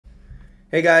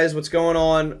Hey guys, what's going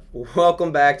on?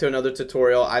 Welcome back to another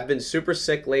tutorial. I've been super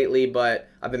sick lately, but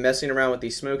I've been messing around with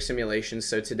these smoke simulations.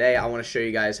 So today I want to show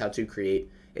you guys how to create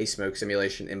a smoke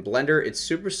simulation in Blender. It's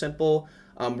super simple.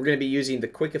 We're going to be using the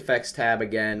Quick Effects tab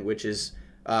again, which is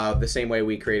the same way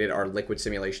we created our liquid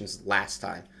simulations last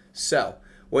time. So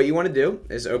what you want to do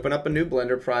is open up a new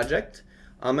Blender project.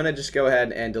 I'm going to just go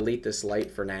ahead and delete this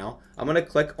light for now. I'm going to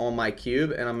click on my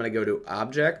cube and I'm going to go to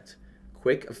Object,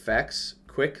 Quick Effects,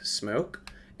 Quick Smoke.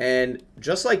 And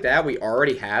just like that, we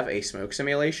already have a smoke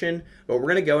simulation, but we're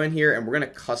going to go in here and we're going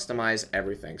to customize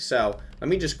everything. So let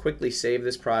me just quickly save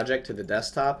this project to the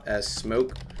desktop as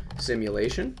smoke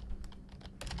simulation.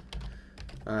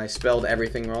 I spelled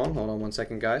everything wrong. Hold on one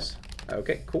second, guys.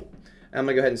 Okay, cool. I'm going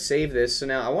to go ahead and save this. So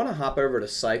now I want to hop over to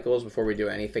cycles before we do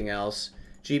anything else.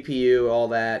 GPU, all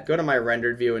that. Go to my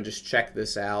rendered view and just check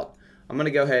this out. I'm going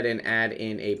to go ahead and add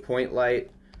in a point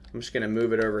light. I'm just going to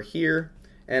move it over here.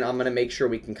 And I'm going to make sure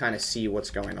we can kind of see what's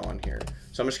going on here.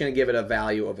 So I'm just going to give it a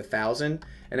value of 1,000.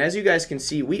 And as you guys can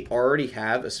see, we already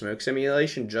have a smoke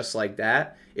simulation just like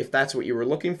that. If that's what you were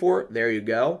looking for, there you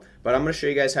go. But I'm going to show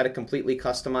you guys how to completely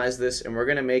customize this, and we're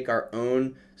going to make our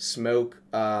own smoke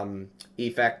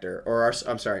effector, or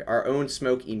our own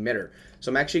smoke emitter.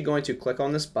 So I'm actually going to click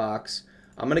on this box.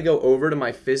 I'm going to go over to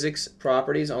my physics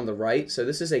properties on the right. So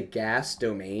this is a gas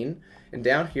domain. And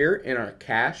down here in our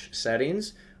cache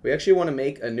settings, we actually want to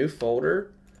make a new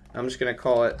folder. I'm just going to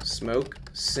call it Smoke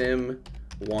Sim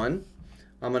 1.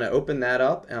 I'm going to open that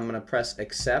up and I'm going to press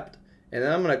accept. And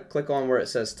then I'm going to click on where it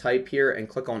says type here and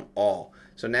click on all.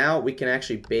 So now we can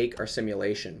actually bake our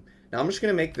simulation. Now I'm just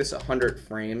going to make this 100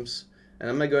 frames. And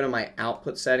I'm going to go to my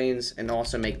output settings and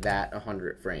also make that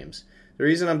 100 frames. The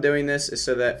reason I'm doing this is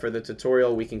so that for the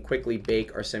tutorial we can quickly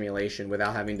bake our simulation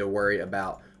without having to worry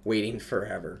about waiting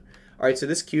forever. Alright, so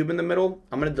this cube in the middle,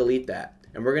 I'm going to delete that.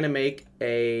 And we're going to make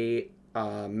a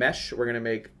mesh. We're going to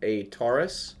make a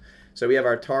torus. So we have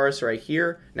our torus right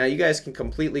here. Now you guys can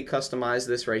completely customize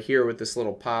this right here with this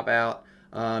little pop out.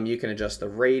 You can adjust the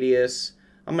radius.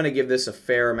 I'm going to give this a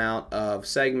fair amount of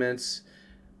segments.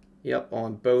 Yep,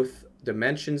 on both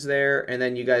dimensions there. And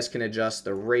then you guys can adjust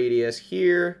the radius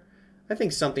here. I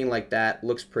think something like that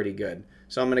looks pretty good.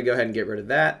 So I'm going to go ahead and get rid of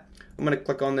that. I'm going to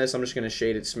click on this. I'm just going to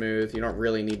shade it smooth. You don't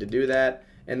really need to do that.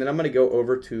 And then I'm going to go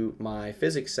over to my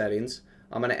physics settings.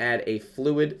 I'm going to add a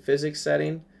fluid physics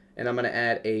setting, and I'm going to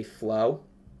add a flow.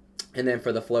 And then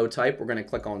for the flow type, we're going to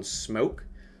click on smoke.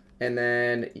 And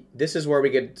then this is where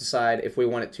we get to decide if we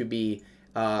want it to be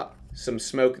some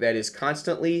smoke that is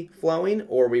constantly flowing,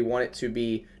 or we want it to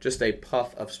be just a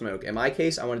puff of smoke. In my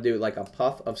case, I want to do like a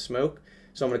puff of smoke.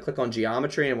 So I'm going to click on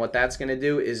geometry, and what that's going to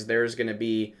do is there's going to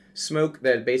be smoke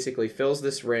that basically fills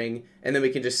this ring, and then we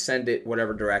can just send it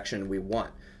whatever direction we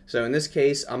want. So in this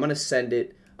case, I'm going to send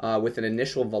it with an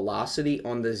initial velocity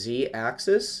on the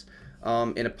z-axis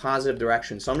in a positive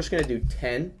direction. So I'm just going to do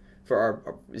 10 for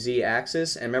our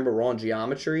z-axis, and remember we're on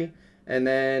geometry. And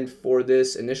then for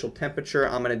this initial temperature,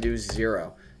 I'm going to do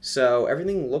 0. So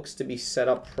everything looks to be set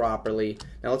up properly.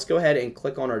 Now let's go ahead and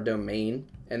click on our domain,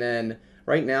 and then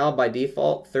right now, by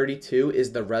default, 32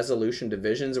 is the resolution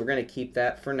divisions. We're going to keep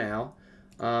that for now.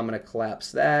 I'm going to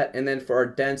collapse that. And then for our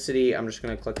density, I'm just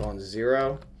going to click on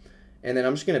 0. And then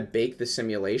I'm just going to bake the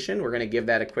simulation. We're going to give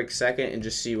that a quick second and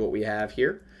just see what we have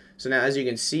here. So now, as you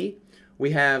can see,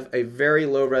 we have a very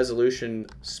low resolution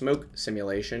smoke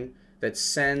simulation that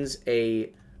sends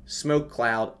a smoke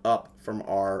cloud up from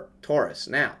our torus.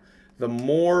 Now, the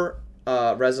more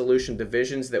resolution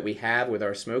divisions that we have with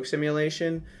our smoke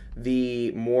simulation,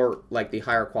 the more, like, the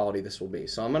higher quality this will be.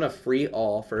 So I'm going to free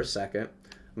all for a second.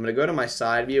 I'm going to go to my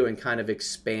side view and kind of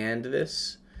expand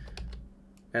this.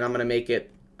 And I'm going to make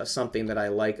it something that I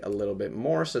like a little bit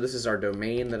more. So this is our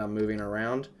domain that I'm moving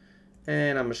around.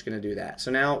 And I'm just going to do that.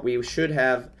 So now we should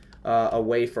have a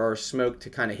way for our smoke to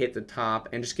kind of hit the top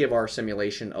and just give our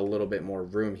simulation a little bit more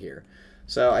room here.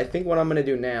 So I think what I'm going to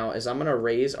do now is I'm going to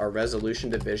raise our resolution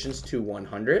divisions to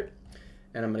 100.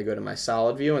 And I'm going to go to my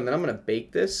solid view, and then I'm going to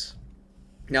bake this.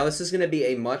 Now this is going to be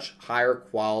a much higher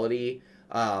quality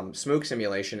smoke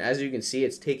simulation. As you can see,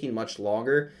 it's taking much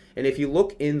longer. And if you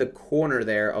look in the corner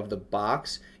there of the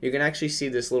box, you can actually see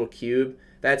this little cube.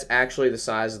 That's actually the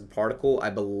size of the particle. I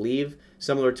believe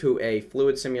similar to a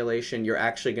fluid simulation, you're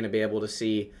actually going to be able to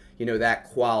see, you know, that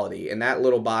quality. And that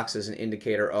little box is an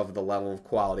indicator of the level of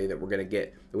quality that we're going to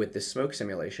get with this smoke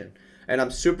simulation. And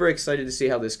I'm super excited to see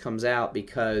how this comes out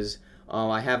because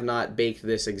I have not baked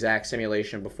this exact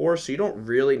simulation before, so you don't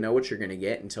really know what you're going to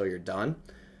get until you're done.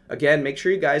 Again, make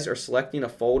sure you guys are selecting a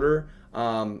folder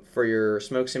for your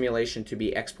smoke simulation to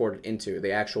be exported into,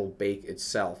 the actual bake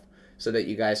itself, so that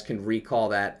you guys can recall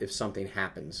that if something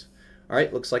happens. All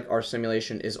right, looks like our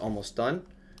simulation is almost done.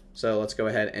 So let's go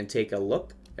ahead and take a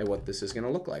look at what this is going to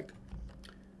look like.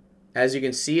 As you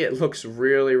can see, it looks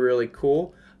really, really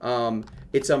cool.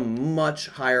 It's a much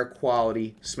higher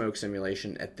quality smoke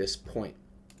simulation at this point.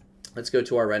 Let's go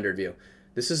to our rendered view.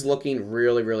 This is looking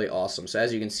really, really awesome. So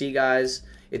as you can see, guys,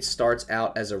 it starts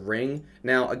out as a ring.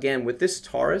 Now, again, with this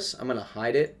Taurus, I'm going to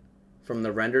hide it from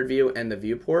the rendered view and the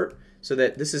viewport so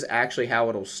that this is actually how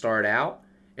it'll start out.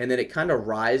 And then it kind of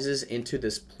rises into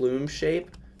this plume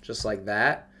shape, just like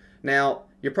that. Now,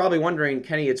 you're probably wondering,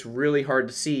 Kenny, it's really hard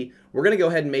to see. We're going to go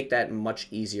ahead and make that much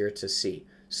easier to see.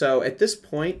 So at this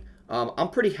point, I'm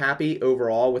pretty happy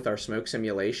overall with our smoke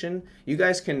simulation. You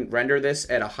guys can render this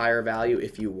at a higher value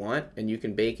if you want, and you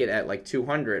can bake it at like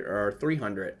 200 or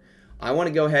 300. I want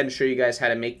to go ahead and show you guys how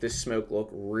to make this smoke look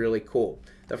really cool.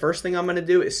 The first thing I'm going to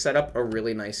do is set up a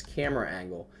really nice camera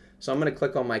angle. So I'm going to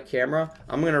click on my camera.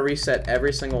 I'm going to reset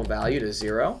every single value to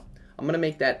 0. I'm going to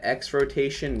make that X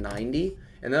rotation 90,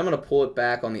 and then I'm going to pull it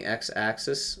back on the X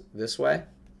axis this way.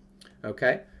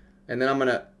 Okay, and then I'm going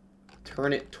to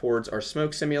turn it towards our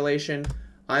smoke simulation.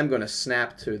 I'm going to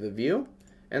snap to the view,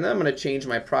 and then I'm going to change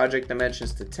my project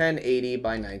dimensions to 1080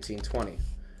 by 1920.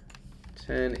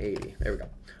 1080, there we go.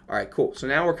 All right, cool. So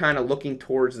now we're kind of looking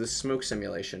towards the smoke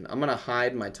simulation. I'm going to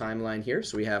hide my timeline here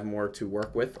so we have more to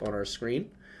work with on our screen.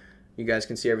 You guys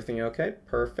can see everything okay?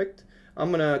 Perfect.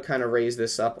 I'm going to kind of raise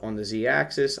this up on the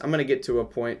Z-axis. I'm going to get to a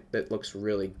point that looks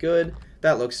really good.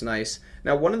 That looks nice.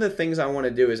 Now, one of the things I want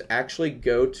to do is actually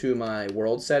go to my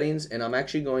world settings, and I'm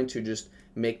actually going to just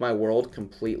make my world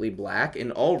completely black.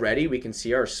 And already we can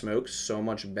see our smoke so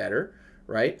much better,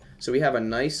 right? So we have a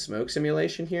nice smoke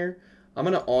simulation here. I'm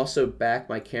going to also back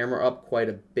my camera up quite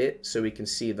a bit so we can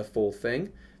see the full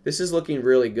thing. This is looking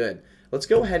really good. Let's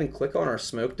go ahead and click on our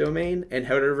smoke domain and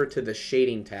head over to the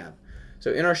shading tab.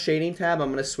 So in our shading tab, I'm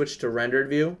going to switch to rendered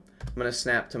view. I'm going to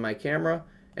snap to my camera,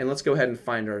 and let's go ahead and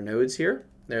find our nodes here.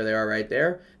 There they are right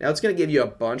there. Now it's going to give you a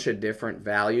bunch of different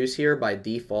values here by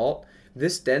default.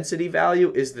 This density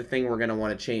value is the thing we're going to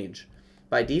want to change.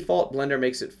 By default, Blender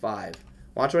makes it 5.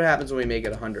 Watch what happens when we make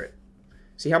it 100.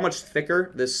 See how much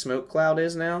thicker this smoke cloud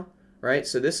is now, right?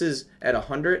 So this is at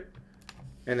 100,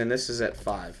 and then this is at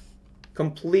 5.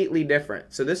 Completely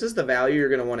different. So this is the value you're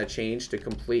going to want to change to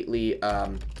completely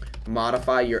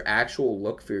modify your actual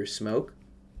look for your smoke.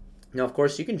 Now, of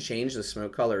course, you can change the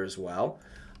smoke color as well.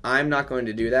 I'm not going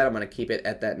to do that. I'm going to keep it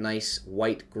at that nice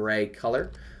white gray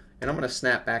color. And I'm going to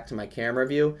snap back to my camera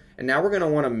view. And now we're going to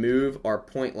want to move our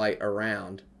point light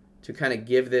around to kind of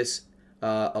give this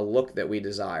a look that we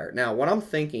desire. Now, what I'm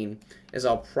thinking is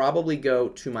I'll probably go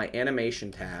to my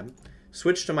animation tab,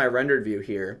 switch to my rendered view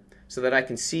here so that I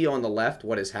can see on the left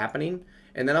what is happening.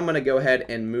 And then I'm going to go ahead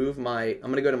and move I'm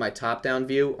going to go to my top-down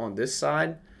view on this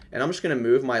side, and I'm just going to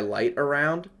move my light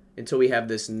around until we have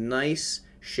this nice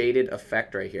shaded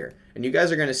effect right here. And you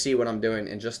guys are going to see what I'm doing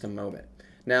in just a moment.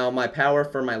 Now, my power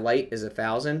for my light is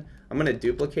 1000. I'm going to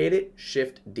duplicate it,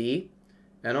 Shift D,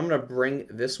 and I'm going to bring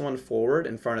this one forward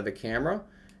in front of the camera,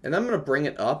 and then I'm going to bring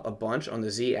it up a bunch on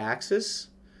the Z-axis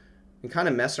and kind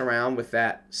of mess around with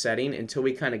that setting until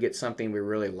we kind of get something we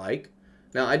really like.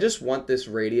 Now, I just want this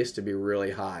radius to be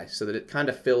really high so that it kind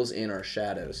of fills in our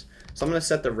shadows. So I'm going to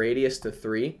set the radius to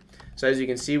 3. So as you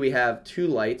can see, we have 2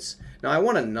 lights. Now, I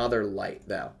want another light,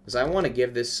 though, because I want to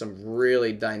give this some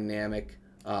really dynamic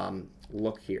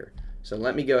look here. So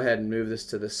let me go ahead and move this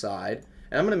to the side.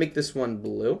 And I'm going to make this one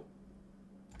blue,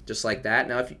 just like that.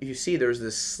 Now, if you see, there's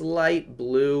this slight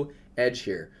blue edge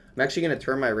here. I'm actually going to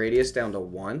turn my radius down to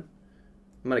 1.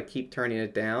 I'm going to keep turning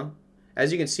it down.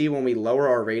 As you can see, when we lower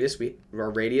our radius, we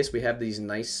have these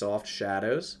nice soft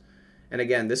shadows. And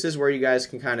again, this is where you guys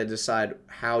can kind of decide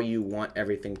how you want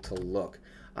everything to look.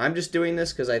 I'm just doing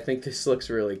this because I think this looks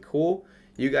really cool.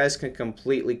 You guys can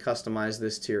completely customize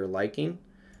this to your liking.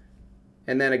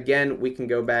 And then again, we can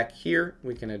go back here.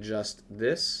 We can adjust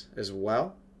this as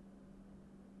well.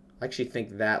 I actually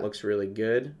think that looks really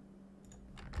good.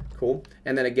 Cool.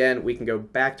 And then again, we can go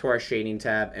back to our shading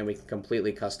tab and we can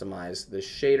completely customize the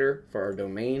shader for our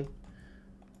domain.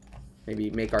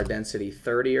 Maybe make our density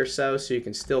 30 or so you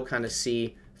can still kind of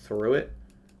see through it.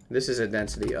 This is a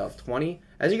density of 20.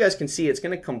 As you guys can see, it's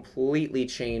going to completely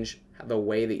change the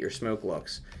way that your smoke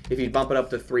looks. If you bump it up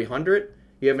to 300,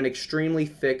 you have an extremely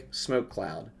thick smoke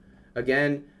cloud.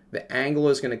 Again, the angle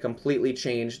is going to completely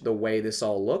change the way this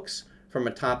all looks. From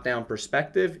a top-down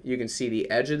perspective, you can see the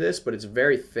edge of this, but it's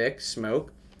very thick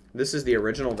smoke. This is the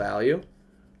original value,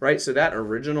 right? So that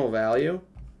original value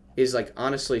is like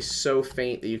honestly so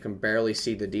faint that you can barely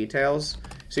see the details.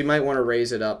 So you might want to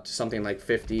raise it up to something like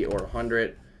 50 or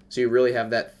 100 so you really have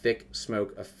that thick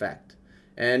smoke effect.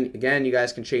 And again, you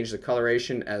guys can change the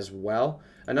coloration as well.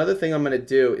 Another thing I'm going to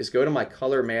do is go to my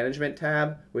color management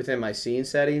tab within my scene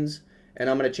settings, and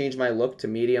I'm going to change my look to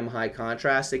medium high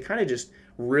contrast. It kind of just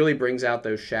really brings out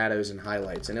those shadows and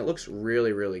highlights, and it looks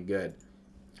really, really good.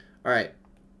 All right,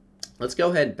 let's go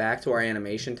ahead back to our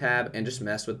animation tab and just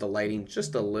mess with the lighting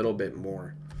just a little bit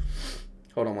more.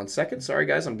 Hold on one second. Sorry,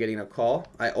 guys, I'm getting a call.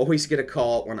 I always get a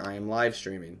call when I am live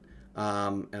streaming.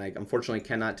 And I unfortunately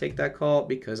cannot take that call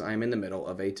because I'm in the middle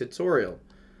of a tutorial.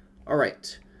 All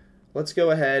right, let's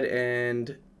go ahead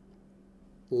and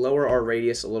lower our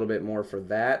radius a little bit more for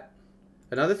that.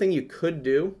 Another thing you could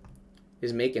do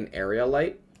is make an area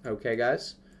light. Okay,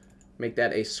 guys, make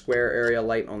that a square area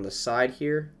light on the side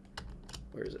here.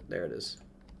 Where is it? There it is.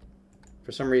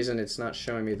 For some reason, it's not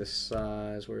showing me the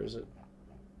size. Where is it?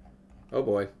 Oh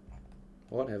boy,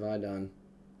 what have I done?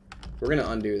 We're gonna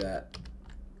undo that.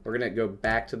 We're going to go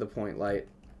back to the point light.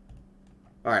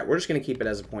 All right, we're just going to keep it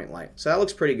as a point light. So that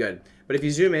looks pretty good. But if you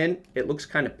zoom in, it looks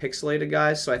kind of pixelated,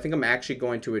 guys. So I think I'm actually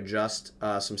going to adjust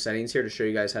some settings here to show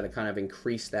you guys how to kind of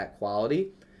increase that quality.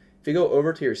 If you go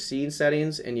over to your scene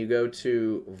settings and you go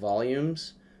to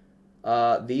volumes,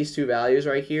 these two values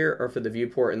right here are for the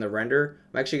viewport and the render.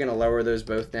 I'm actually going to lower those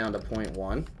both down to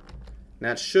 0.1. And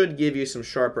that should give you some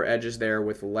sharper edges there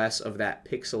with less of that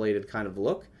pixelated kind of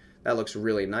look. That looks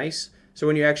really nice. So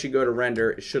when you actually go to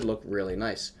render, it should look really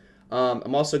nice.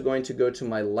 I'm also going to go to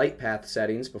my light path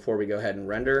settings before we go ahead and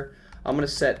render. I'm going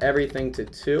to set everything to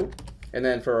 2. And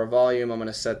then for our volume, I'm going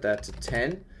to set that to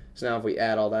 10. So now if we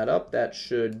add all that up, that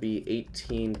should be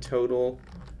 18 total.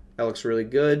 That looks really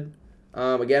good.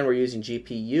 Again, we're using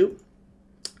GPU.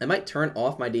 I might turn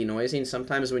off my denoising.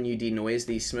 Sometimes when you denoise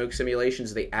these smoke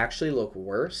simulations, they actually look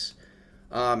worse.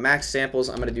 Max samples,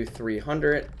 I'm going to do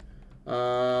 300.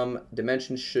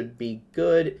 Dimensions should be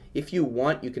good. If you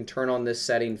want, you can turn on this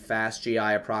setting, fast GI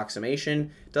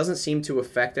approximation. It doesn't seem to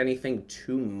affect anything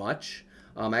too much.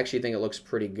 I actually think it looks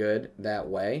pretty good that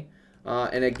way.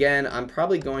 And again, I'm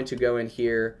probably going to go in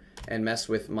here and mess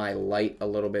with my light a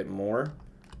little bit more.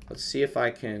 Let's see if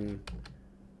I can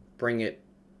bring it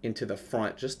into the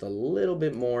front just a little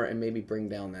bit more and maybe bring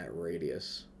down that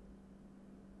radius.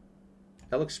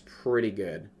 That looks pretty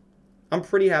good. I'm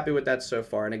pretty happy with that so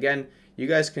far. And again, you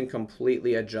guys can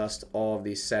completely adjust all of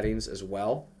these settings as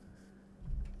well.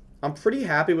 I'm pretty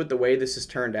happy with the way this has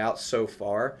turned out so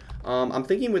far. I'm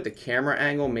thinking with the camera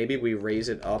angle, maybe we raise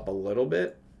it up a little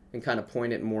bit and kind of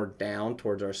point it more down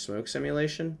towards our smoke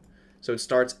simulation. So it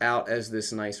starts out as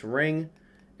this nice ring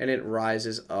and it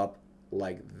rises up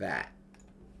like that.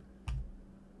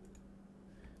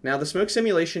 Now the smoke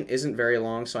simulation isn't very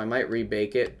long, so I might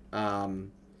rebake it.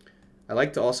 I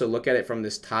like to also look at it from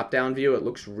this top-down view. It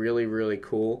looks really, really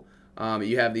cool.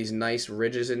 You have these nice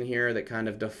ridges in here that kind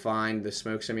of define the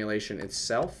smoke simulation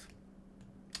itself.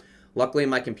 Luckily,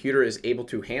 my computer is able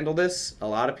to handle this. A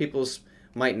lot of people's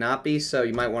might not be, so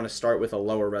you might want to start with a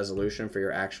lower resolution for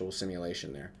your actual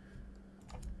simulation there.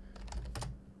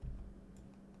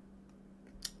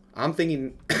 I'm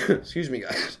thinking, excuse me,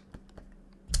 guys,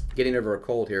 getting over a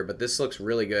cold here, but this looks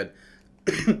really good.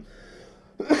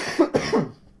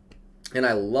 And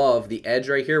I love the edge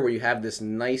right here where you have this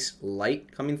nice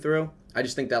light coming through. I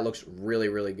just think that looks really,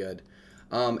 really good.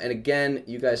 And again,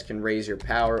 you guys can raise your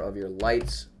power of your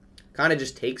lights. Kind of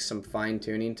just takes some fine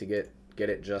tuning to get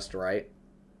it just right.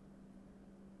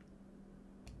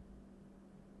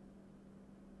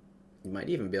 You might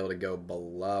even be able to go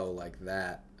below like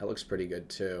that. That looks pretty good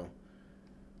too.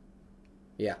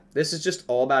 Yeah, this is just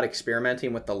all about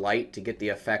experimenting with the light to get the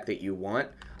effect that you want.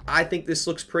 I think this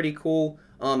looks pretty cool.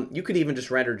 You could even just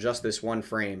render just this one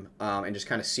frame and just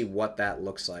kind of see what that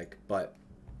looks like. But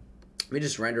let me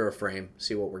just render a frame,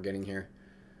 see what we're getting here.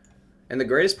 And the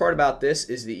greatest part about this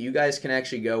is that you guys can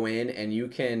actually go in and you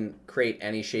can create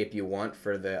any shape you want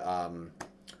for the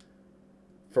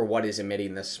for what is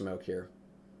emitting this smoke here.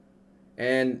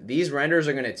 And these renders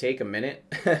are going to take a minute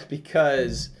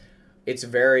because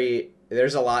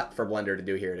there's a lot for Blender to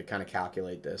do here to kind of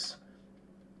calculate this.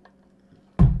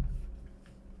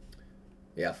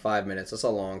 Yeah, 5 minutes. That's a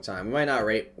long time. We might not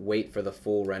wait for the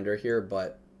full render here,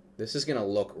 but this is going to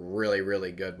look really,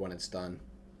 really good when it's done.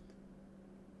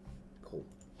 Cool.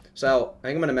 So I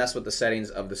think I'm going to mess with the settings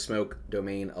of the smoke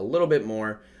domain a little bit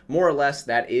more. More or less,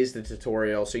 that is the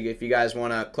tutorial. So if you guys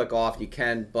want to click off, you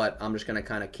can, but I'm just going to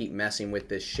kind of keep messing with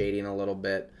this shading a little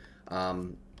bit.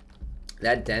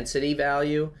 That density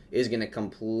value is going to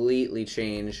completely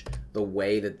change the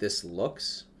way that this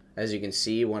looks. As you can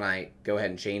see, when I go ahead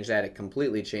and change that, it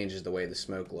completely changes the way the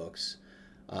smoke looks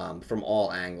from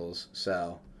all angles.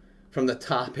 So from the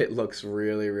top, it looks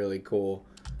really, really cool.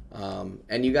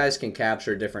 And you guys can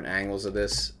capture different angles of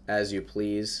this as you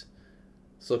please.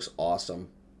 This looks awesome.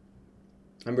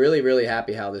 I'm really, really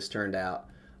happy how this turned out.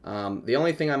 The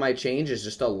only thing I might change is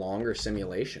just a longer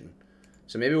simulation.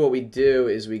 So maybe what we do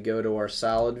is we go to our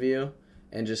solid view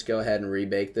and just go ahead and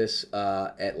rebake this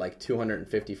at like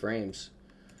 250 frames.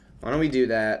 Why don't we do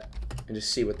that and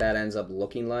just see what that ends up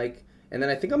looking like. And then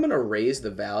I think I'm going to raise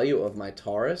the value of my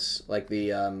Taurus, like the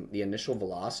initial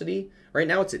velocity. Right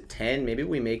now it's at 10. Maybe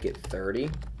we make it 30.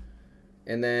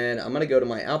 And then I'm going to go to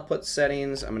my output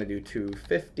settings. I'm going to do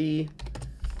 250.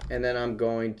 And then I'm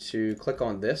going to click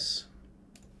on this,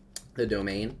 the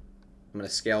domain. I'm going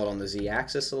to scale it on the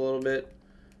Z-axis a little bit.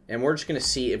 And we're just going to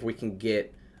see if we can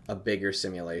get a bigger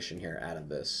simulation here out of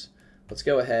this. Let's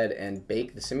go ahead and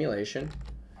bake the simulation.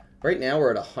 Right now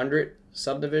we're at 100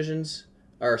 subdivisions.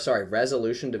 Or sorry,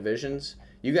 resolution divisions.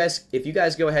 You guys, if you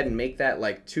guys go ahead and make that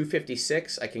like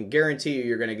 256, I can guarantee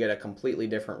you're going to get a completely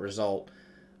different result,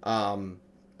 a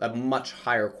much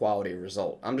higher quality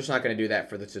result. I'm just not going to do that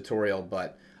for the tutorial,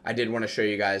 but I did want to show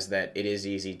you guys that it is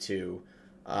easy to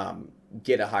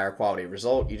get a higher quality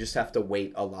result. You just have to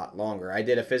wait a lot longer. I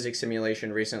did a physics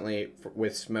simulation recently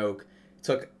with smoke. It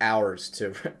took hours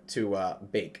to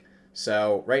bake.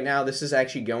 So right now this is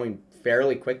actually going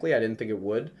fairly quickly. I didn't think it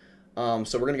would.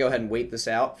 So we're going to go ahead and wait this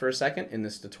out for a second in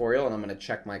this tutorial, and I'm going to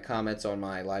check my comments on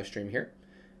my live stream here.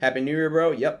 Happy New Year,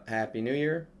 bro. Yep, Happy New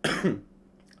Year.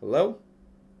 Hello?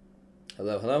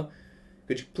 Hello, hello.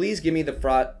 Could you please give me the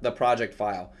project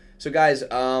file? So guys,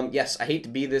 yes, I hate to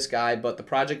be this guy, but the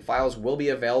project files will be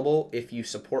available if you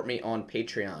support me on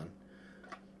Patreon.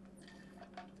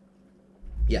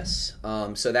 Yes,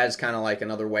 so that is kind of like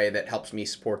another way that helps me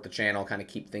support the channel, kind of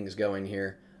keep things going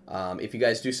here. If you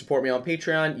guys do support me on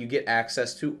Patreon, you get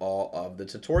access to all of the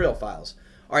tutorial files.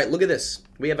 All right, look at this.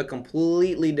 We have a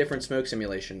completely different smoke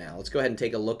simulation now. Let's go ahead and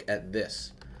take a look at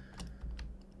this.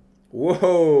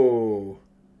 Whoa.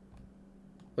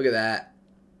 Look at that.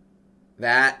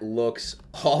 That looks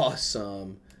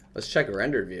awesome. Let's check a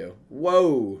rendered view.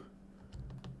 Whoa.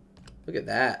 Look at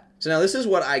that. So now this is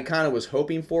what I kind of was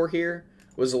hoping for here.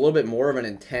 Was a little bit more of an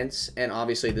intense, and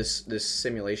obviously this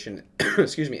simulation,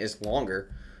 excuse me, is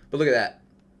longer. But look at that.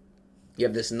 You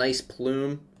have this nice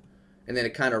plume, and then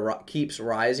it kind of keeps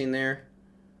rising there.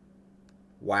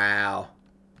 Wow.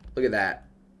 Look at that.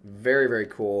 Very, very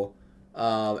cool.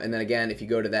 And then again, if you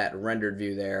go to that rendered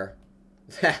view there,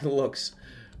 that looks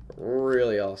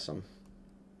really awesome.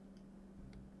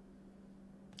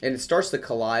 And it starts to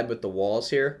collide with the walls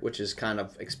here, which is kind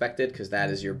of expected because that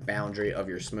is your boundary of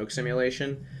your smoke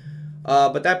simulation.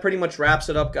 But that pretty much wraps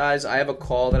it up, guys. I have a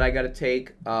call that I got to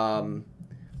take.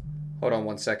 Hold on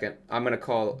one second. I'm going to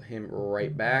call him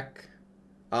right back.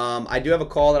 I do have a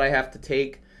call that I have to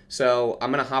take, so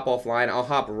I'm going to hop offline. I'll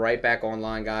hop right back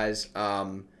online, guys.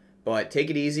 But take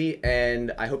it easy,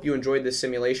 and I hope you enjoyed this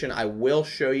simulation. I will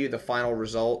show you the final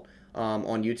result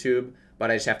on YouTube, but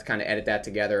I just have to kind of edit that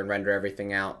together and render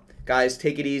everything out. Guys,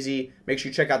 take it easy. Make sure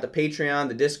you check out the Patreon,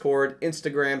 the Discord,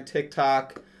 Instagram,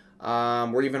 TikTok.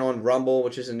 We're even on Rumble,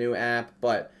 which is a new app.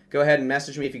 But go ahead and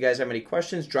message me if you guys have any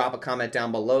questions. Drop a comment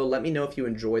down below. Let me know if you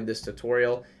enjoyed this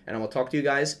tutorial, and I will talk to you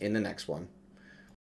guys in the next one.